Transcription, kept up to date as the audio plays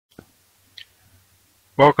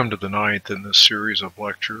Welcome to the ninth in this series of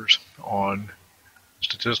lectures on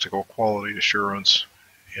statistical quality assurance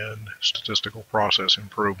and statistical process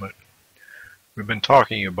improvement. We've been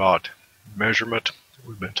talking about measurement.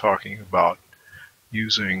 We've been talking about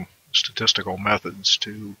using statistical methods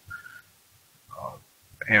to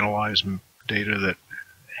analyze data that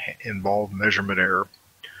involve measurement error.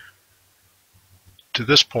 To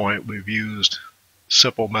this point, we've used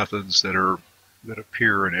simple methods that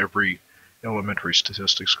appear in every elementary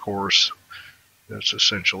statistics course that's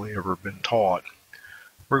essentially ever been taught.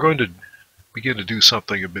 We're going to begin to do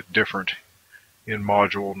something a bit different in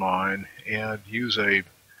Module 9 and use a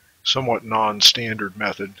somewhat non-standard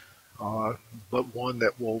method, but one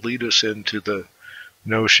that will lead us into the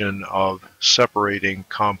notion of separating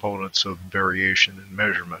components of variation and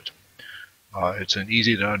measurement. It's an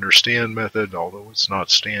easy to understand method, although it's not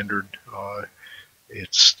standard.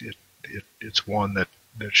 It's one that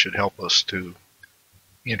should help us to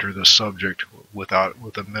enter the subject with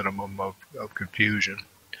a minimum of confusion.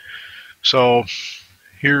 So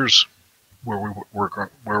here's where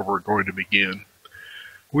we're going to begin.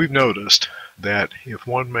 We've noticed that if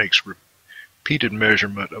one makes repeated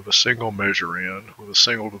measurement of a single measure end with a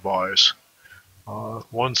single device,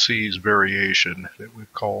 one sees variation that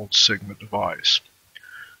we've called sigma device.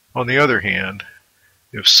 On the other hand,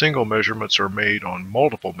 if single measurements are made on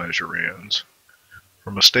multiple measure ends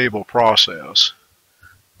from a stable process,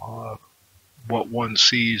 what one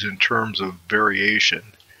sees in terms of variation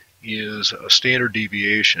is a standard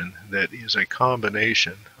deviation that is a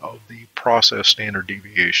combination of the process standard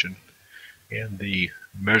deviation and the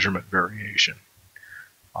measurement variation.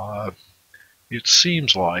 It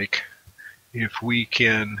seems like if we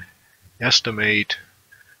can estimate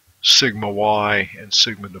sigma y and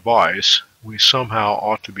sigma device, we somehow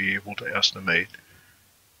ought to be able to estimate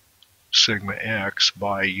sigma x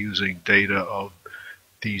by using data of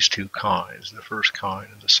these two kinds, the first kind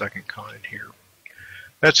and the second kind here.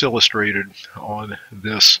 That's illustrated on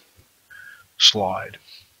this slide.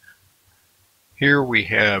 Here we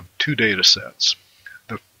have two data sets.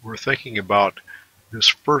 We're thinking about this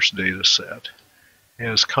first data set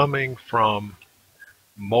as coming from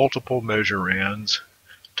multiple measure ends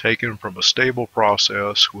taken from a stable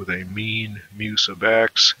process with a mean mu sub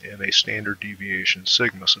x and a standard deviation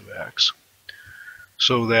sigma sub x,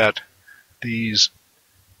 so that this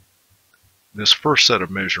first set of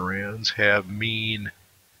measure ends have mean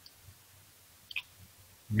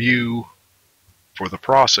mu for the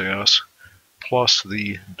process plus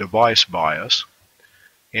the device bias,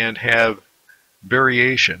 and have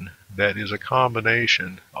variation that is a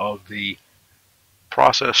combination of the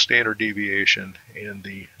process standard deviation and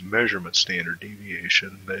the measurement standard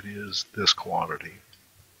deviation, that is this quantity.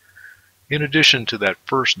 In addition to that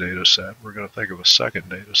first data set, we're going to think of a second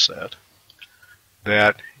data set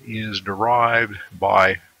that is derived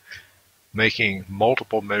by making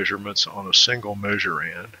multiple measurements on a single measure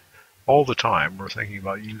end. All the time we're thinking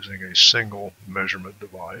about using a single measurement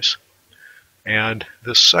device. And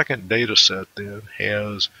this second data set then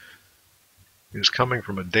is coming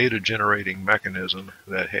from a data generating mechanism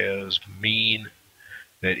that has mean,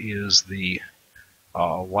 that is the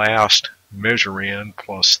last measure end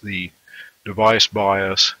plus the device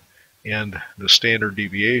bias, and the standard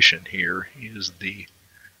deviation here is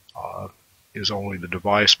only the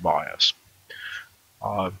device bias.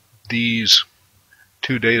 These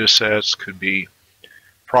two data sets could be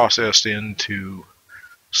processed into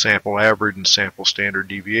sample average and sample standard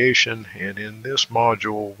deviation, and in this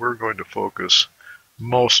module we're going to focus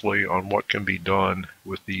mostly on what can be done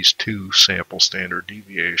with these two sample standard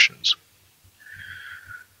deviations.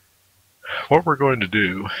 What we're going to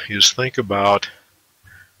do is think about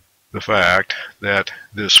the fact that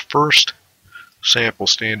this first sample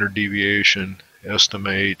standard deviation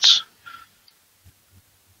estimates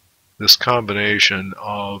this combination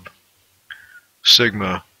of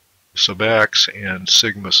sigma sub x and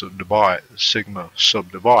sigma sub device,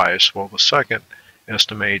 while the second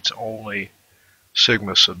estimates only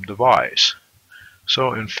sigma sub device.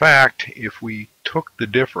 So in fact, if we took the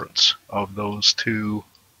difference of those two,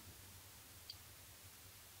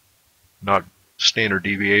 not standard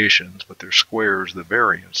deviations, but their squares, the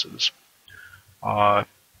variances, that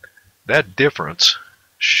difference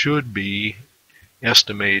should be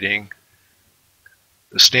estimating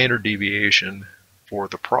the standard deviation for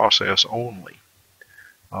the process only.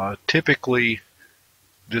 Typically,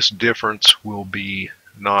 this difference will be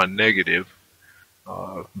non-negative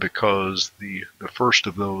because the first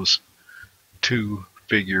of those two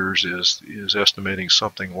figures is estimating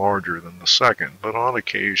something larger than the second, but on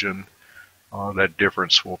occasion that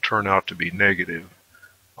difference will turn out to be negative.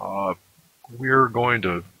 we're going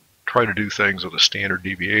to try to do things on a standard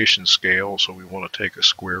deviation scale, so we want to take a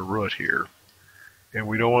square root here. And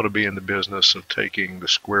we don't want to be in the business of taking the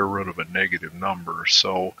square root of a negative number.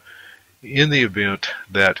 So in the event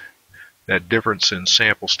that that difference in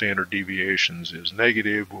sample standard deviations is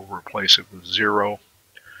negative, we'll replace it with 0.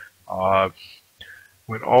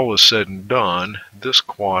 When all is said and done, this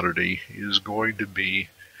quantity is going to be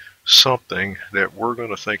something that we're going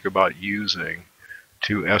to think about using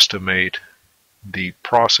to estimate the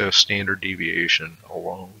process standard deviation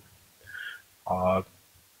alone.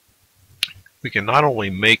 We can not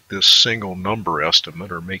only make this single number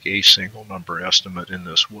estimate, or make a single number estimate in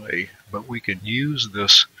this way, but we can use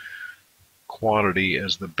this quantity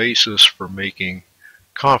as the basis for making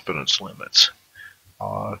confidence limits.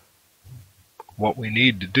 What we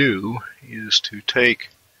need to do is to take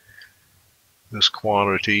this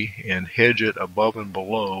quantity and hedge it above and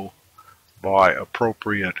below by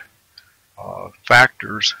appropriate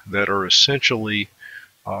factors that are essentially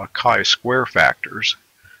chi-square factors.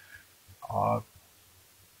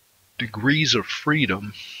 Degrees of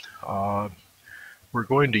freedom, we're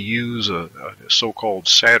going to use a so-called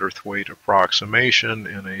Satterthwaite approximation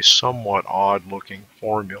in a somewhat odd-looking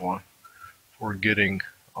formula for getting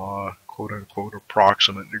quote-unquote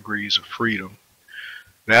approximate degrees of freedom.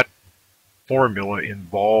 That formula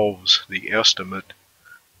involves the estimate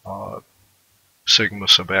sigma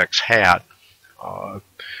sub x hat.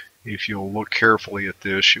 If you'll look carefully at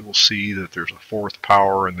this, you will see that there's a fourth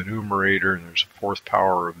power in the numerator, and there's a fourth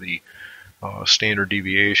power of the standard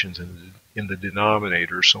deviations in the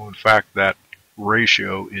denominator. So in fact, that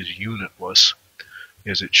ratio is unitless,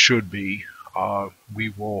 as it should be. We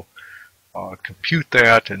will compute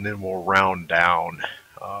that, and then we'll round down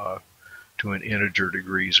to an integer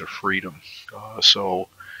degrees of freedom. So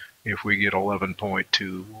if we get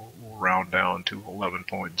 11.2, we'll round down to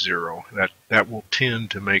 11.0. That will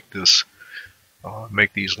tend to make this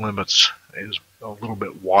make these limits is a little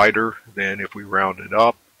bit wider than if we rounded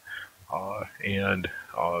up, and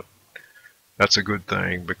that's a good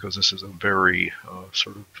thing, because this is a very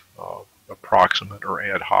sort of approximate or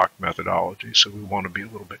ad hoc methodology, so we want to be a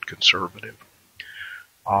little bit conservative.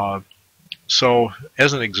 So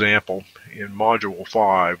as an example, in Module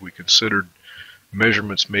 5, we considered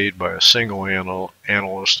measurements made by a single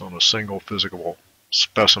analyst on a single physical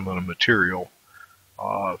specimen of material,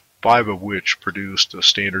 5 of which produced a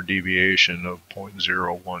standard deviation of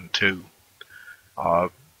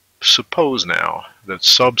 0.012. Suppose now that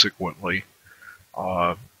subsequently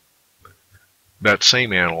that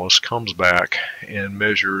same analyst comes back and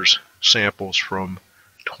measures samples from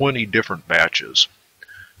 20 different batches.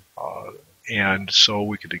 And so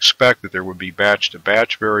we could expect that there would be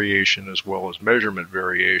batch-to-batch variation as well as measurement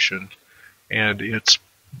variation, and it's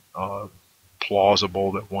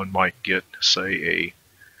plausible that one might get, say, a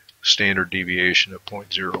standard deviation of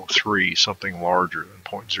 0.03, something larger than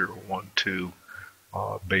 0.012,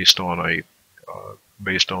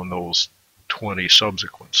 based on those 20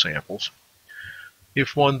 subsequent samples.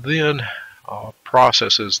 If one then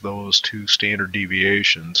processes those two standard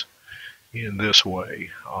deviations in this way,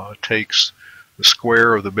 takes the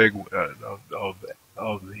square of the big of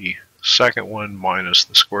the second one minus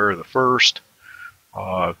the square of the first.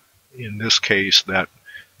 In this case, that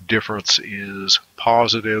difference is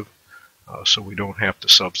positive, so we don't have to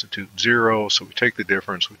substitute 0. So we take the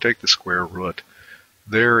difference, we take the square root.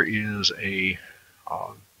 There is a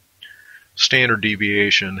standard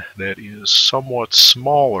deviation that is somewhat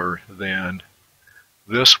smaller than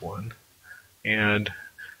this one, and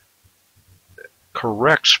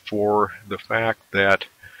corrects for the fact that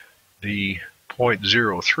the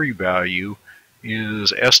 0.03 value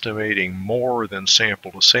is estimating more than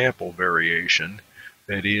sample-to-sample variation.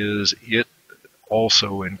 That is, it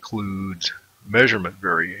also includes measurement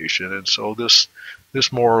variation, and so this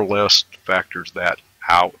more or less factors that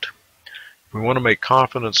out. If we want to make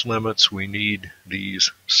confidence limits, we need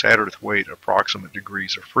these Satterthwaite approximate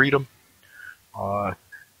degrees of freedom.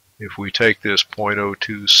 If we take this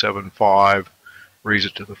 0.0275, raise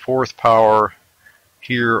it to the fourth power,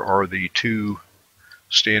 here are the two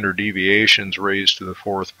standard deviations raised to the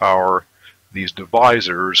fourth power. These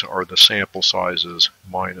divisors are the sample sizes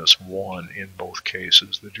minus 1 in both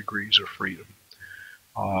cases, the degrees of freedom.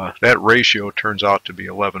 That ratio turns out to be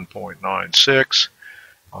 11.96.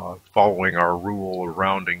 Following our rule of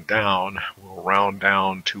rounding down, we'll round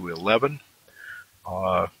down to 11.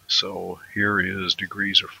 So here is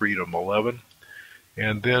degrees of freedom 11.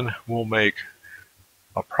 And then we'll make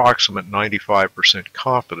approximate 95%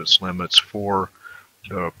 confidence limits for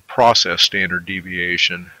the process standard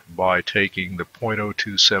deviation by taking the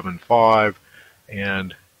 0.0275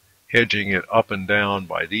 and hedging it up and down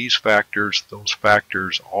by these factors. Those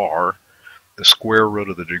factors are the square root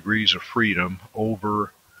of the degrees of freedom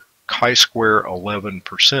over chi-square 11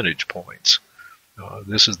 percentage points.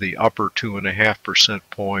 This is the upper 2.5%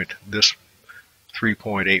 point. This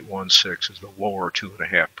 3.816 is the lower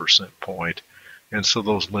 2.5% point. And so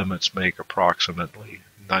those limits make approximately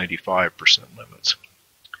 95% limits.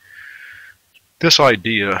 This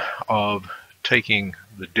idea of taking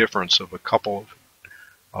the difference of a couple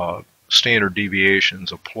of standard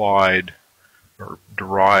deviations applied or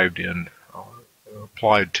derived in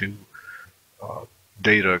applied to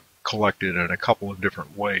data collected in a couple of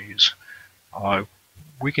different ways,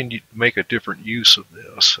 we can make a different use of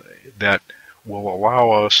this that will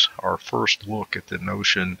allow us our first look at the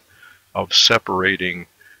notion of separating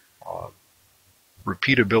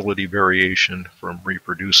repeatability variation from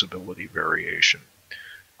reproducibility variation.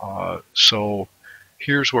 So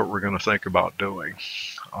here's what we're going to think about doing.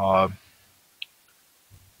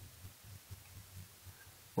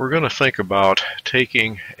 We're going to think about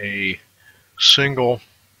taking a single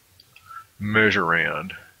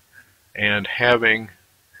measurand and having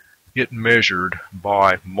it measured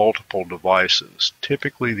by multiple devices.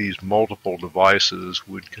 Typically, these multiple devices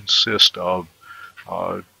would consist of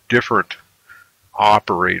different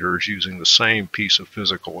operators using the same piece of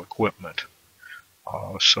physical equipment.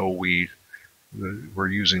 So we're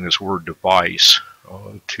using this word device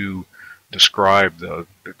to describe the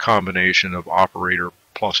combination of operator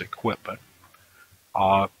plus equipment.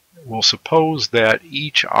 We'll suppose that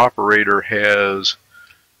each operator has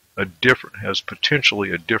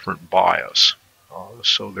potentially a different bias.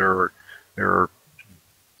 So there are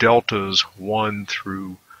deltas 1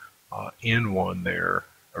 through n1 there,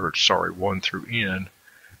 or sorry, 1 through n.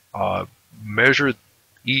 Measure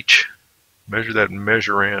that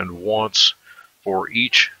measurand once for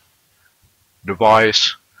each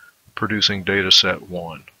device producing data set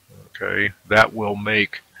 1. Okay, that will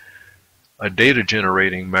make a data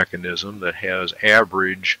generating mechanism that has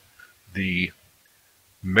average the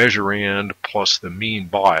measurand plus the mean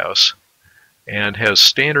bias and has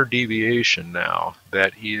standard deviation now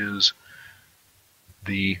that is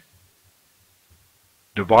the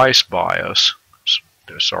device bias,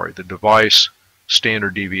 the device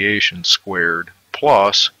standard deviation squared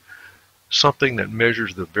plus something that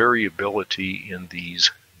measures the variability in these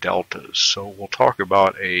deltas. So we'll talk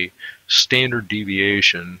about a standard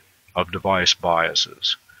deviation of device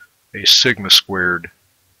biases, a sigma squared,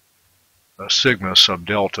 a sigma sub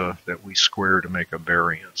delta that we square to make a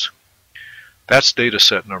variance. That's data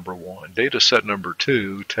set number 1. Data set number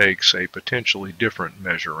 2 takes a potentially different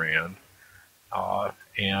measurand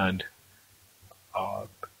and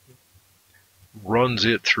runs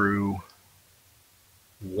it through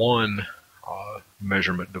one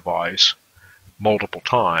measurement device multiple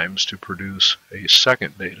times to produce a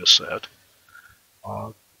second data set.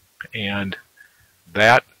 And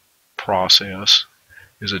that process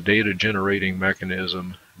is a data generating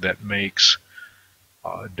mechanism that makes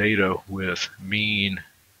data with mean,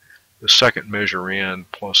 the second measurand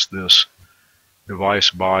plus this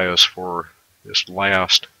device bias for this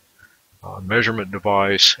last measurement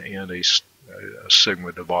device and a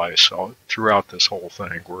sigma device. So throughout this whole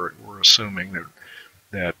thing, we're assuming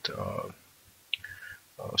that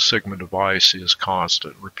sigma device is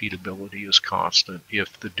constant, repeatability is constant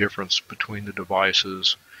if the difference between the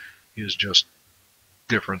devices is just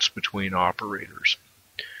difference between operators.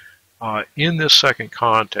 In this second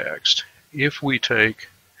context, if we take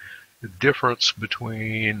the difference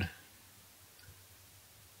between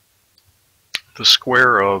the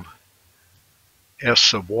square of s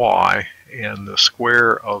sub y and the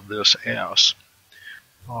square of this s,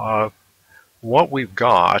 what we've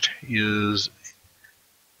got is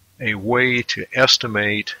a way to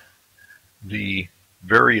estimate the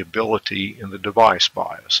variability in the device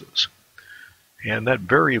biases. And that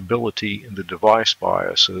variability in the device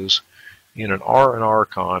biases in an R&R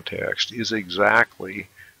context is exactly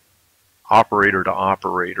operator to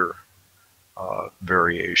operator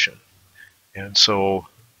variation. And so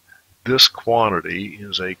this quantity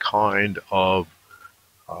is a kind of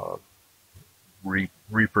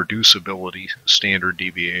reproducibility standard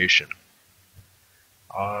deviation.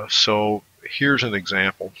 So here's an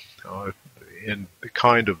example. In the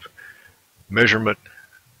kind of measurement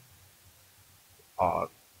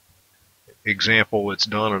example that's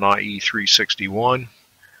done in IE 361,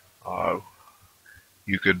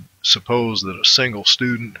 you could suppose that a single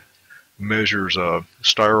student measures a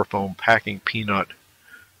styrofoam packing peanut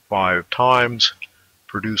 5 times,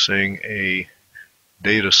 producing a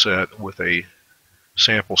data set with a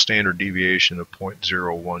sample standard deviation of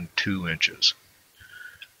 0.012 inches.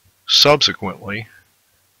 Subsequently,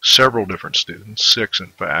 several different students, 6 in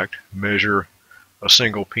fact, measure a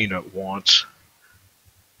single peanut once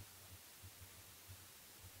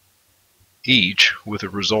each with a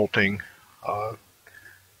resulting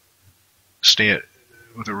standard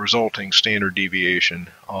deviation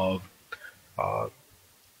of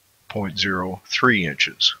 0.03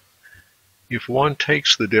 inches. If one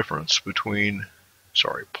takes the difference between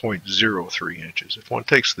 0.03 inches. If one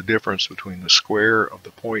takes the difference between the square of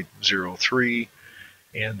the 0.03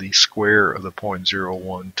 and the square of the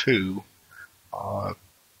 0.012,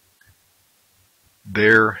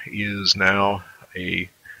 there is now a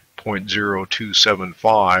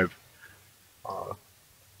 0.0275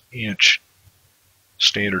 inch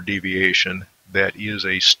standard deviation. That is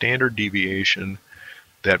a standard deviation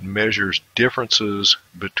that measures differences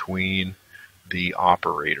between the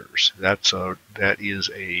operators. That is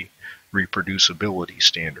a reproducibility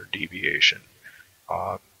standard deviation.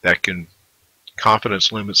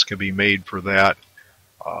 Confidence limits can be made for that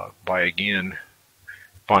by again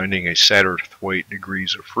finding a Satterthwaite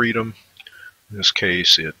degrees of freedom. In this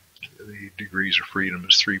case, the degrees of freedom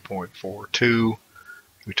is 3.42.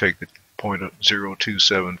 We take the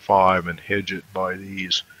 0.0275 and hedge it by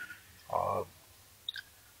these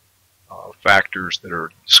factors that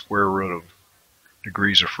are square root of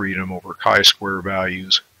degrees of freedom over chi-square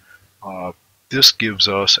values. This gives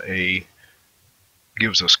us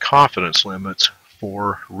confidence limits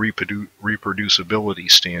for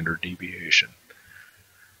reproducibility standard deviation.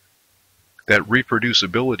 That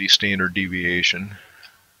reproducibility standard deviation,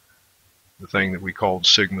 the thing that we called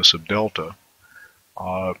sigma sub delta,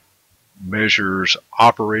 measures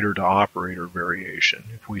operator to operator variation.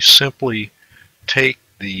 If we simply take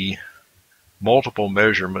the multiple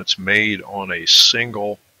measurements made on a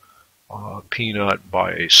single peanut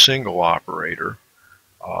by a single operator,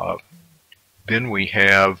 then we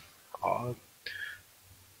have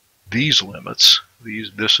these limits.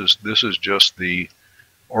 This is just the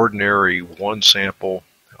ordinary one sample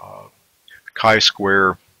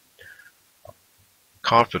chi-square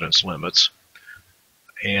confidence limits,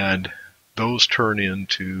 and those turn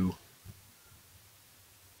into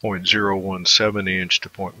 0.017 inch to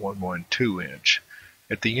 0.112 inch.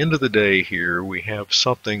 At the end of the day here, we have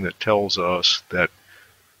something that tells us that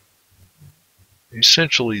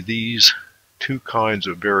essentially these two kinds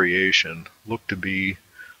of variation look to be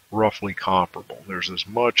roughly comparable. There's as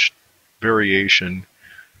much variation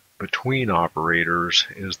between operators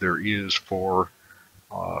as there is for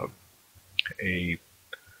a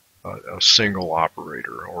single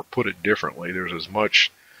operator, or put it differently, there's as much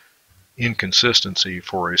inconsistency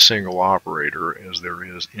for a single operator as there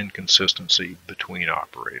is inconsistency between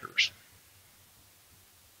operators.